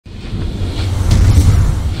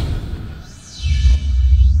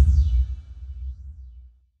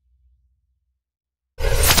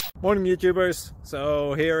Morning YouTubers.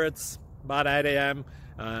 So here it's about 8 a.m.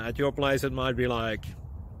 At your place it might be like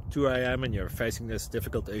 2 a.m. and you're facing this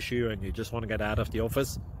difficult issue and you just want to get out of the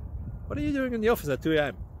office. What are you doing in the office at 2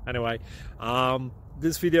 a.m.? Anyway,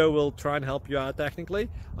 this video will try and help you out technically.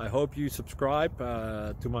 I hope you subscribe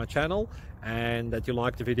to my channel and that you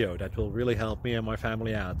like the video. That will really help me and my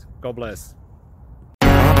family out. God bless.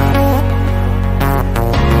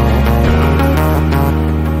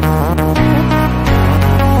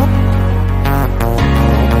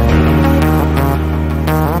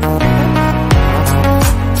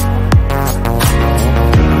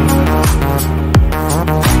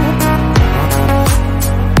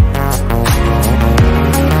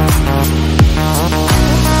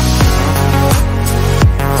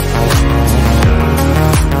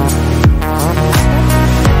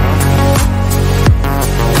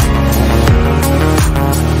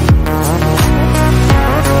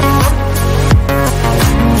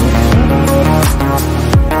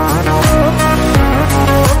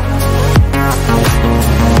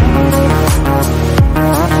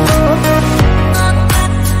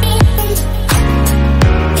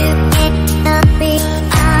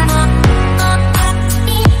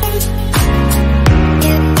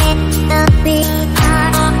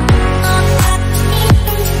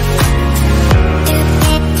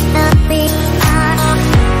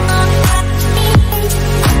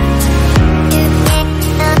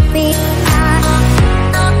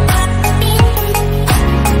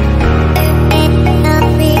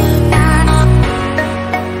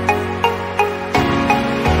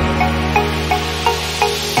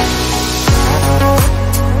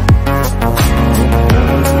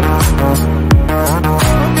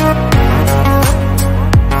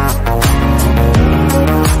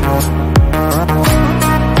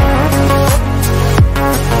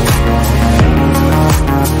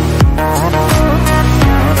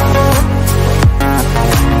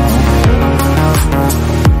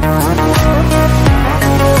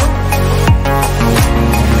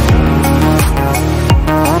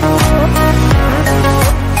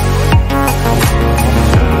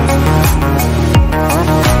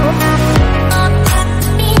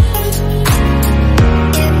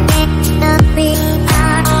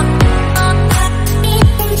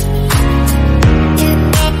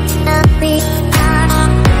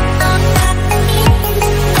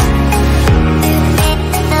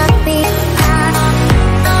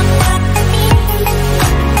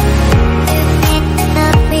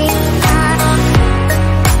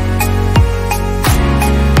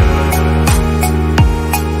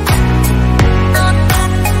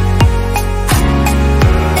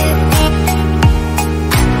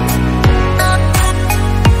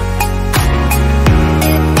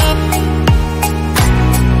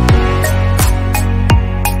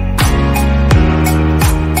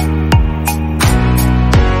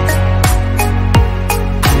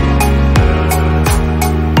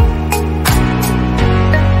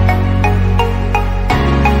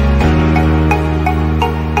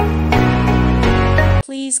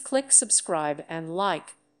 Please click subscribe and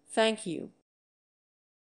like. Thank you.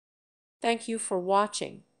 Thank you for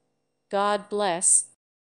watching. God bless.